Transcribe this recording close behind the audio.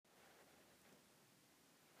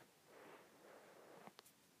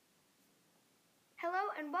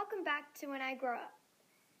and welcome back to When I Grow Up.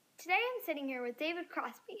 Today I'm sitting here with David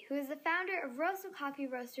Crosby, who is the founder of Rosso Coffee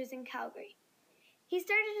Roasters in Calgary. He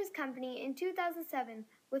started his company in 2007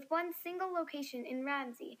 with one single location in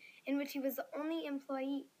Ramsey, in which he was the only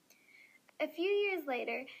employee. A few years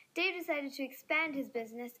later, Dave decided to expand his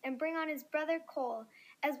business and bring on his brother Cole,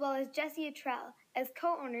 as well as Jesse Atrell, as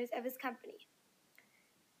co-owners of his company.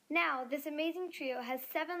 Now, this amazing trio has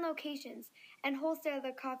 7 locations and wholesale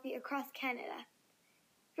their coffee across Canada.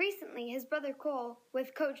 Recently, his brother Cole,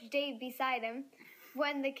 with Coach Dave beside him,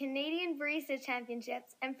 won the Canadian Barista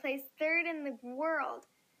Championships and placed 3rd in the world.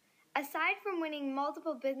 Aside from winning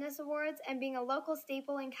multiple business awards and being a local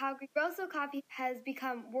staple in Calgary, Rosso Coffee has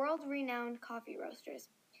become world-renowned coffee roasters.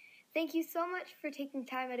 Thank you so much for taking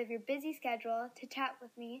time out of your busy schedule to chat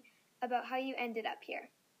with me about how you ended up here.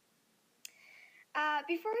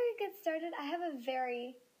 Before we get started, I have a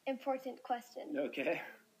very important question. Okay.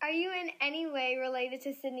 Are you in any way related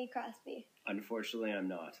to Sidney Crosby? Unfortunately, I'm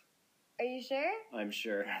not. Are you sure? I'm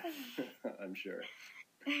sure. I'm sure.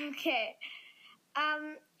 Okay.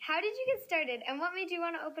 How did you get started, and what made you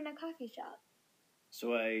want to open a coffee shop?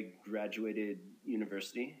 So I graduated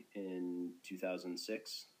university in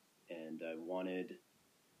 2006, and I wanted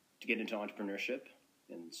to get into entrepreneurship.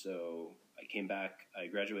 And so I came back. I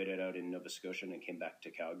graduated out in Nova Scotia and came back to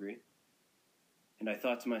Calgary. And I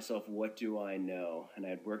thought to myself, what do I know? And I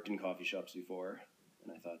had worked in coffee shops before,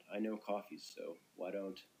 and I thought, I know coffee, so why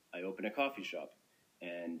don't I open a coffee shop?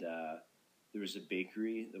 And there was a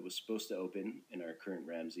bakery that was supposed to open in our current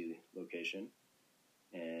Ramsey location,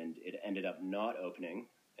 and it ended up not opening,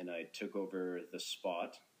 and I took over the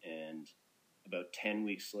spot, and about 10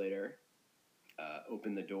 weeks later,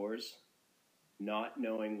 opened the doors, not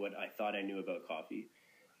knowing what I thought I knew about coffee,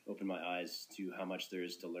 opened my eyes to how much there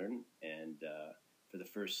is to learn, and for the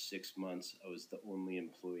first 6 months, I was the only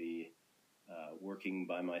employee working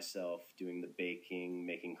by myself, doing the baking,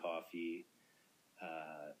 making coffee,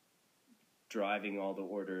 driving all the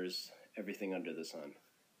orders, everything under the sun.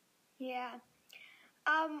 Yeah.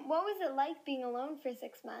 What was it like being alone for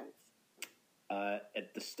 6 months?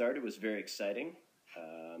 At the start, it was very exciting.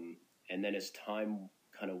 And then as time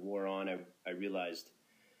kind of wore on, I realized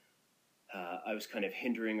I was kind of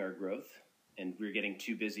hindering our growth, and we were getting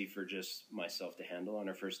too busy for just myself to handle. On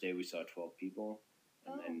our first day, we saw 12 people,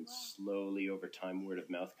 and then slowly over time, word of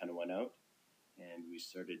mouth kind of went out, and we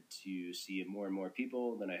started to see more and more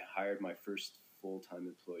people. Then I hired my first full-time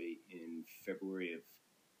employee in February of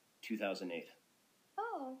 2008.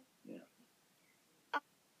 Oh. Yeah.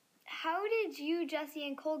 How did you, Jesse,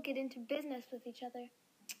 and Cole get into business with each other?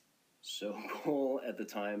 So Cole at the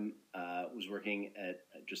time was working at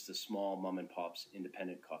just a small mom and pop's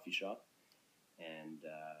independent coffee shop, and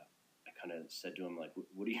I kind of said to him, like,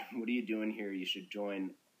 "What are you doing here? You should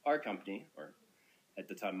join our company," or at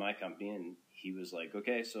the time my company. And he was like,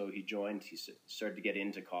 "Okay." So he joined. He started to get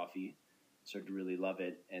into coffee, started to really love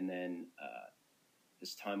it, and then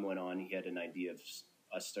as time went on, he had an idea of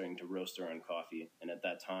us starting to roast our own coffee, and at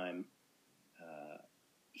that time.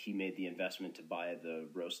 He made the investment to buy the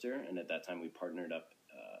roaster, and at that time we partnered up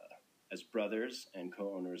as brothers and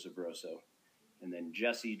co-owners of Rosso. And then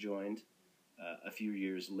Jesse joined a few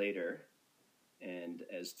years later, and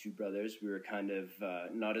as 2 brothers, we were kind of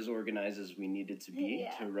not as organized as we needed to be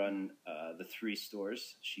to run the 3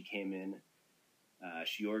 stores. She came in,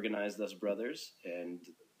 she organized us brothers and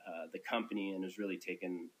the company, and has really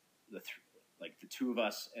taken the 2 of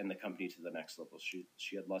us and the company to the next level.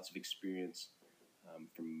 She had lots of experience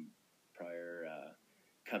from prior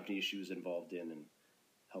companies she was involved in, and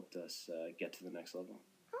helped us get to the next level.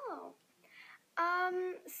 Oh.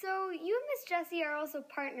 So you and Miss Jessie are also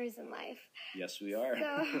partners in life. Yes, we are.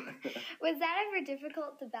 So was that ever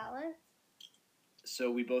difficult to balance? So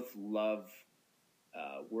we both love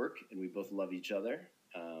work, and we both love each other.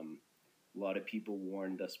 A lot of people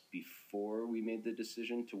warned us before we made the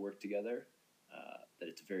decision to work together that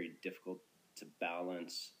it's very difficult to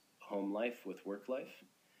balance home life with work life.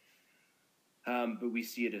 But we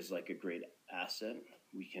see it as like a great asset.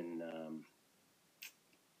 We can,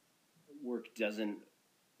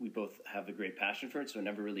 we both have a great passion for it, so it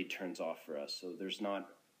never really turns off for us. So there's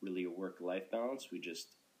not really a work-life balance.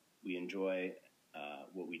 We enjoy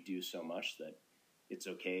what we do so much that it's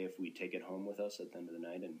okay if we take it home with us at the end of the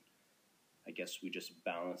night. And I guess we just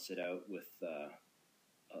balance it out with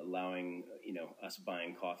allowing, us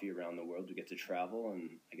buying coffee around the world. We get to travel, and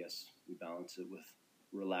I guess we balance it with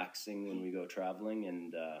relaxing when we go traveling,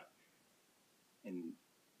 and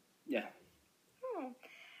yeah.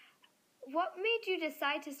 What made you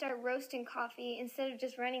decide to start roasting coffee instead of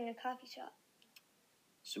just running a coffee shop?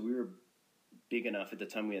 So we were big enough. At the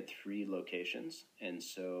time, we had 3 locations, and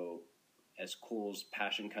so as Cole's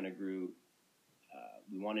passion kind of grew,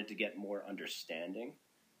 we wanted to get more understanding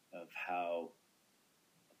of how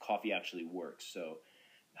coffee actually works. So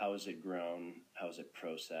how is it grown? How is it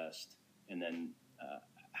processed? And then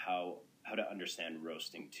how to understand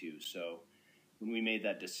roasting too. So when we made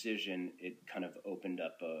that decision, it kind of opened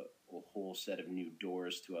up a whole set of new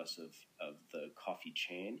doors to us of the coffee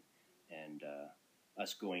chain, and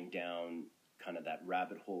us going down kind of that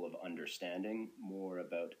rabbit hole of understanding more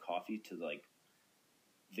about coffee to like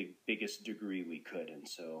the biggest degree we could. And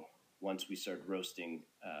so once we started roasting,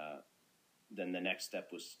 then the next step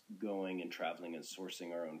was going and traveling and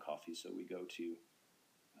sourcing our own coffee. So we go to,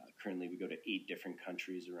 currently we go to 8 different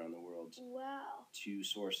countries around the world. Wow. To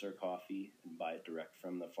source our coffee and buy it direct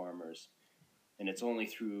from the farmers. And it's only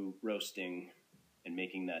through roasting and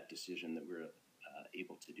making that decision that we're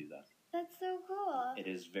able to do that. That's so cool. It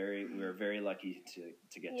is we're very lucky to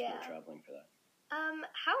get to go traveling for that.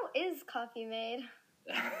 How is coffee made?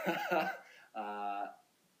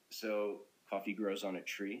 So coffee grows on a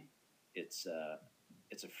tree. It's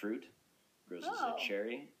a fruit, grows as a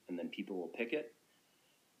cherry, and then people will pick it.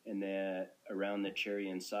 And then around the cherry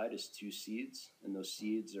inside is 2 seeds, and those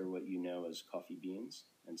seeds are what you know as coffee beans.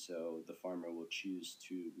 And so the farmer will choose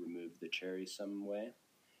to remove the cherry some way.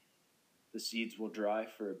 The seeds will dry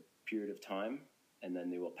for a period of time, and then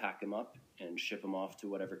they will pack them up and ship them off to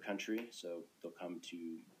whatever country. So they'll come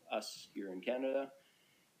to us here in Canada,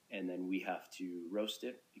 and then we have to roast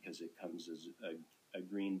it because it comes as a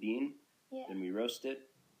green bean. Yeah. Then we roast it,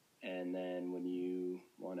 and then when you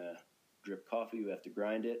want to drip coffee, you have to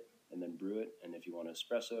grind it and then brew it. And if you want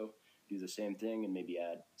espresso, do the same thing and maybe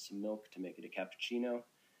add some milk to make it a cappuccino.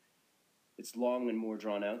 It's long and more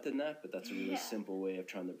drawn out than that, but that's a really simple way of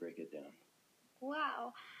trying to break it down.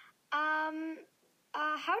 Wow.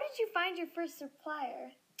 How did you find your first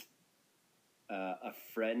supplier? A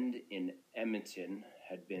friend in Edmonton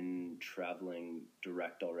had been traveling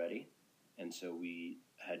direct already, and so we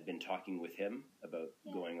had been talking with him about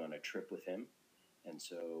going on a trip with him. And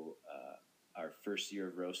so our first year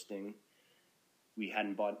of roasting, we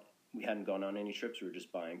hadn't gone on any trips. We were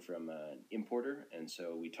just buying from an importer. And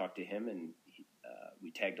so we talked to him, and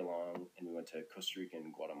we tagged along, and we went to Costa Rica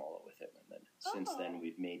and Guatemala with him. And then since then,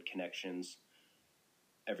 we've made connections.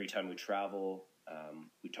 Every time we travel,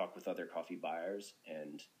 we talk with other coffee buyers,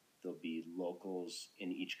 and there'll be locals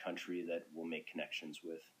in each country that we'll make connections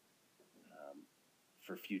with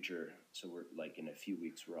for future. So we're like in a few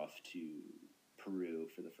weeks, we're off to Peru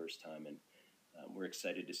for the first time, and we're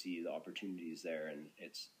excited to see the opportunities there. And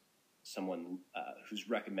it's someone who's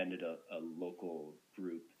recommended a local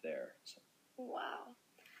group there. So. Wow.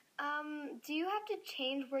 Do you have to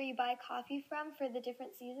change where you buy coffee from for the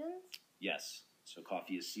different seasons? Yes. So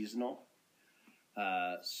coffee is seasonal.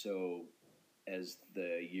 So as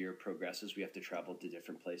the year progresses, we have to travel to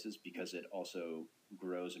different places because it also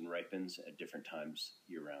grows and ripens at different times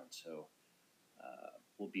year round. So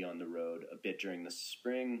we'll be on the road a bit during the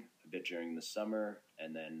spring, a bit during the summer,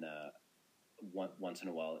 and then once in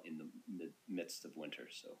a while in the midst of winter.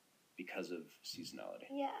 So because of seasonality.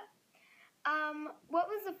 Yeah. What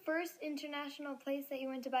was the first international place that you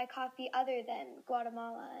went to buy coffee other than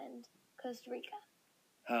Guatemala and Costa Rica?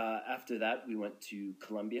 After that, we went to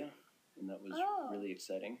Colombia, and that was really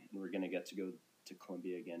exciting. And we're going to get to go to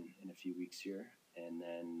Colombia again in a few weeks here. And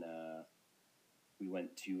then we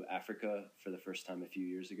went to Africa for the first time a few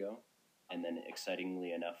years ago. And then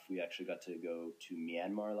excitingly enough, we actually got to go to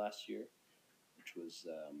Myanmar last year, which was,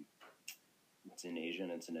 it's in Asia,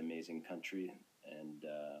 and it's an amazing country. And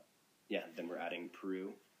then we're adding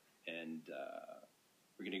Peru, and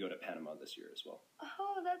we're going to go to Panama this year as well.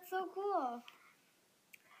 Oh, that's so cool.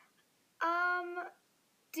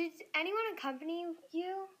 Did anyone accompany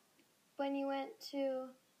you when you went to...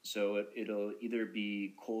 So it'll either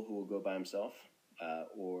be Cole who will go by himself,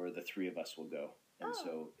 or the 3 of us will go. And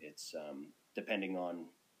so it's depending on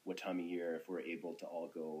what time of year, if we're able to all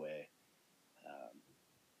go away,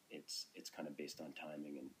 it's kind of based on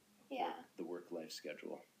timing and the work-life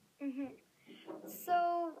schedule. Mm-hmm.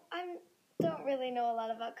 So I don't really know a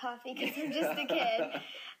lot about coffee because I'm just a kid.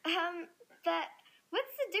 But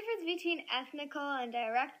what's the difference between ethnical and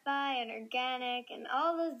direct buy and organic and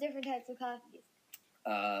all those different types of coffees?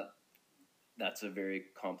 That's a very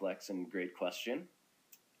complex and great question.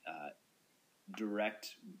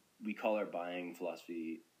 Direct, we call our buying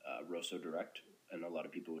philosophy Rosso Direct, and a lot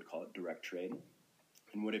of people would call it direct trade.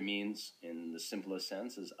 And what it means in the simplest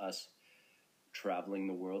sense is us traveling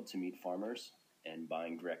the world to meet farmers and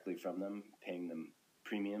buying directly from them, paying them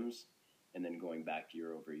premiums, and then going back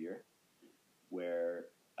year over year. Where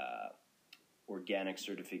organic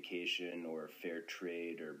certification or fair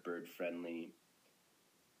trade or bird friendly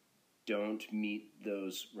don't meet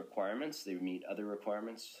those requirements. They meet other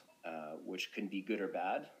requirements, which can be good or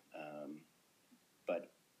bad.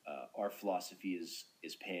 But our philosophy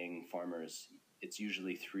is paying farmers. It's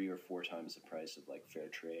usually 3 or 4 times the price of like fair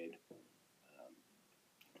trade,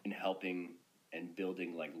 and helping and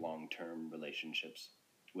building like long-term relationships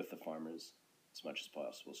with the farmers as much as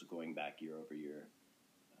possible. So going back year over year,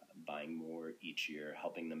 buying more each year,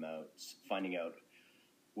 helping them out, finding out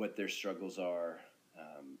what their struggles are,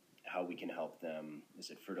 how we can help them.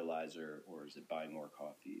 Is it fertilizer or is it buying more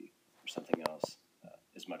coffee or something else,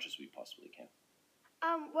 as much as we possibly can.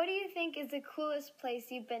 What do you think is the coolest place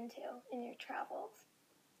you've been to in your travels?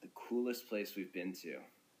 The coolest place we've been to?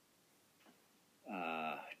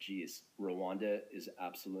 Rwanda is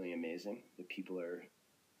absolutely amazing. The people are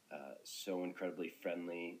so incredibly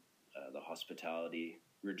friendly. The hospitality.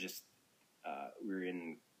 We're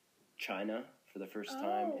in China for the first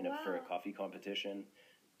time for a coffee competition.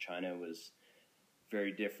 China was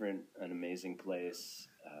very different, an amazing place.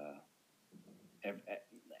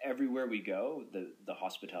 Everywhere we go, the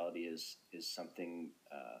hospitality is something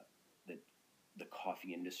that the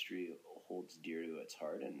coffee industry holds dear to its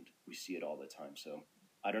heart, and we see it all the time. So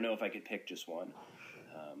I don't know if I could pick just one,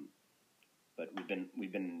 but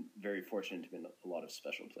we've been very fortunate to be in a lot of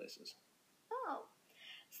special places. Oh,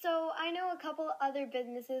 so I know a couple other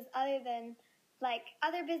businesses other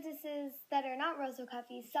businesses that are not Rosso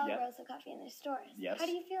Coffee sell Rosso Coffee in their stores. Yes. How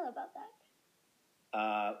do you feel about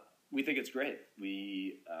that? We think it's great.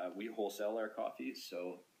 We wholesale our coffee,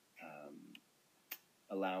 so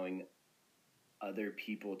allowing other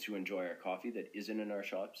people to enjoy our coffee that isn't in our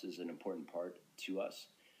shops is an important part to us.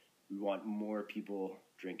 We want more people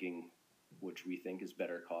drinking, which we think is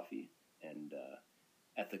better coffee and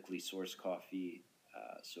ethically sourced coffee.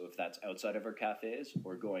 So if that's outside of our cafes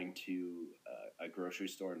or going to a grocery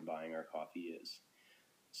store and buying our coffee is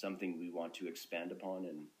something we want to expand upon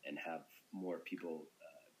and have more people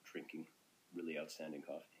drinking really outstanding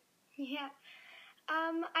coffee. Yeah.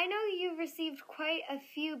 I know you've received quite a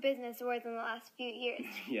few business awards in the last few years.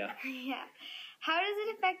 Yeah. Yeah. How does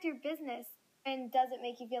it affect your business, and does it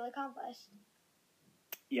make you feel accomplished?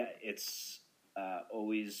 Yeah, it's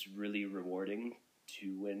always really rewarding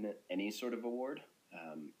to win any sort of award.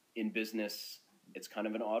 In business, it's kind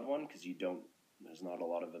of an odd one because there's not a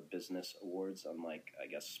lot of business awards, unlike, I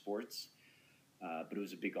guess, sports. But it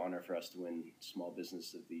was a big honor for us to win Small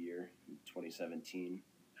Business of the Year in 2017.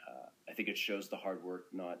 I think it shows the hard work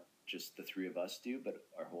not just the 3 of us do, but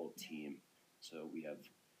our whole team. So we have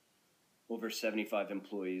over 75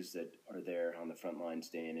 employees that are there on the front lines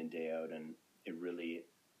day in and day out, and it really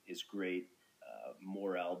is great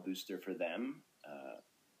morale booster for them,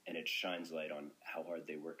 and it shines light on how hard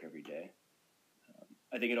they work every day.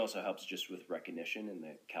 I think it also helps just with recognition in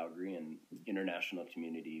the Calgary and international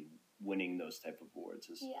community. Winning those type of awards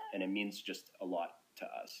and it means just a lot to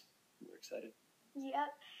us. We're excited. Yep.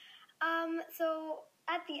 So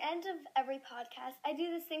at the end of every podcast, I do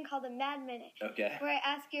this thing called a Mad Minute. Okay. Where I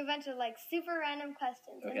ask you a bunch of super random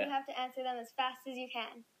questions, and you have to answer them as fast as you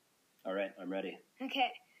can. All right, I'm ready.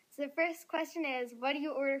 Okay. So the first question is, what do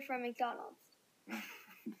you order from McDonald's?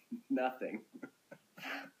 Nothing.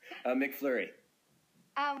 McFlurry.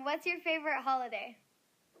 What's your favorite holiday?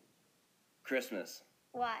 Christmas.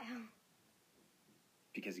 Why?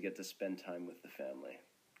 Because you get to spend time with the family.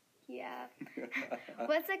 Yeah.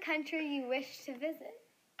 What's a country you wish to visit?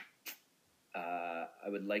 I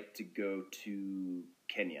would like to go to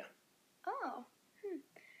Kenya. Oh.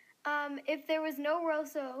 If there was no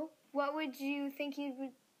Rosso, what would you think you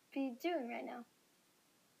would be doing right now?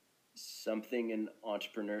 Something in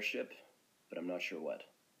entrepreneurship, but I'm not sure what.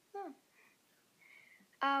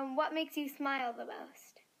 Oh. What makes you smile the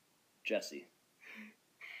most? Jesse.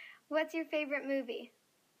 What's your favorite movie?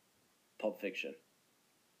 Pulp Fiction.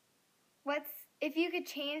 If you could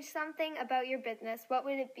change something about your business, what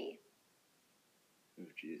would it be? Oh,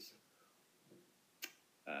 jeez.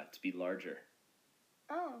 To be larger.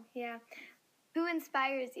 Oh, yeah. Who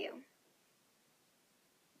inspires you?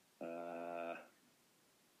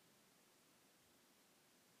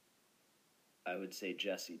 I would say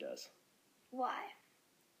Jessie does. Why?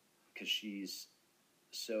 Because she's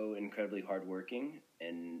so incredibly hardworking,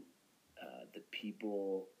 and the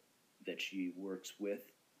people that she works with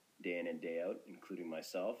day in and day out, including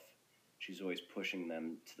myself, she's always pushing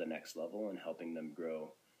them to the next level and helping them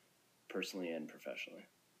grow personally and professionally.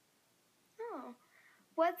 Oh.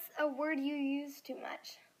 What's a word you use too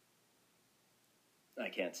much? I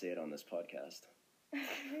can't say it on this podcast.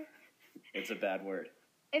 It's a bad word.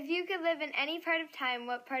 If you could live in any part of time,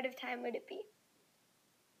 what part of time would it be?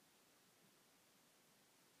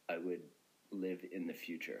 I would live in the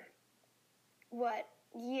future. What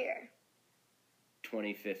year?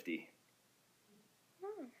 2050.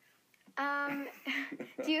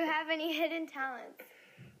 Do you have any hidden talents?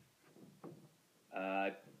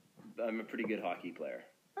 I'm a pretty good hockey player.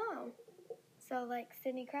 Oh, so like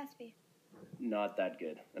Sidney Crosby. Not that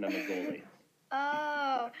good, and I'm a goalie.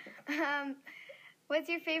 Oh, what's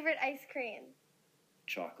your favorite ice cream?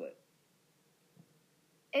 Chocolate.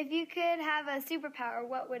 If you could have a superpower,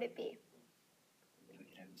 what would it be? If I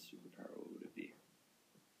could have a superpower, what would it be?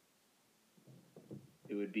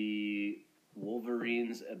 It would be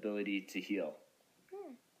Wolverine's ability to heal.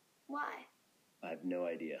 Why? I have no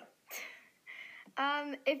idea.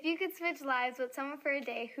 If you could switch lives with someone for a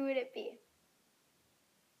day, who would it be?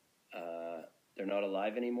 They're not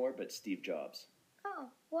alive anymore, but Steve Jobs. Oh,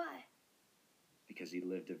 why? Because he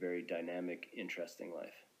lived a very dynamic, interesting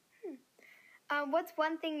life. What's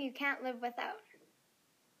one thing you can't live without?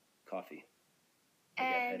 Coffee. I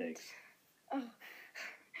get headaches. Oh.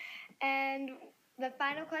 And the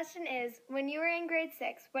final question is, when you were in grade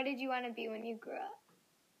 6, what did you want to be when you grew up?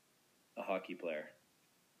 A hockey player.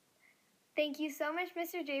 Thank you so much,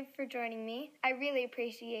 Mr. J, for joining me. I really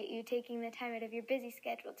appreciate you taking the time out of your busy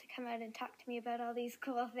schedule to come out and talk to me about all these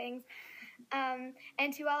cool things. And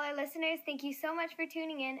to all our listeners, thank you so much for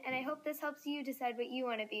tuning in, and I hope this helps you decide what you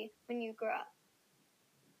want to be when you grow up.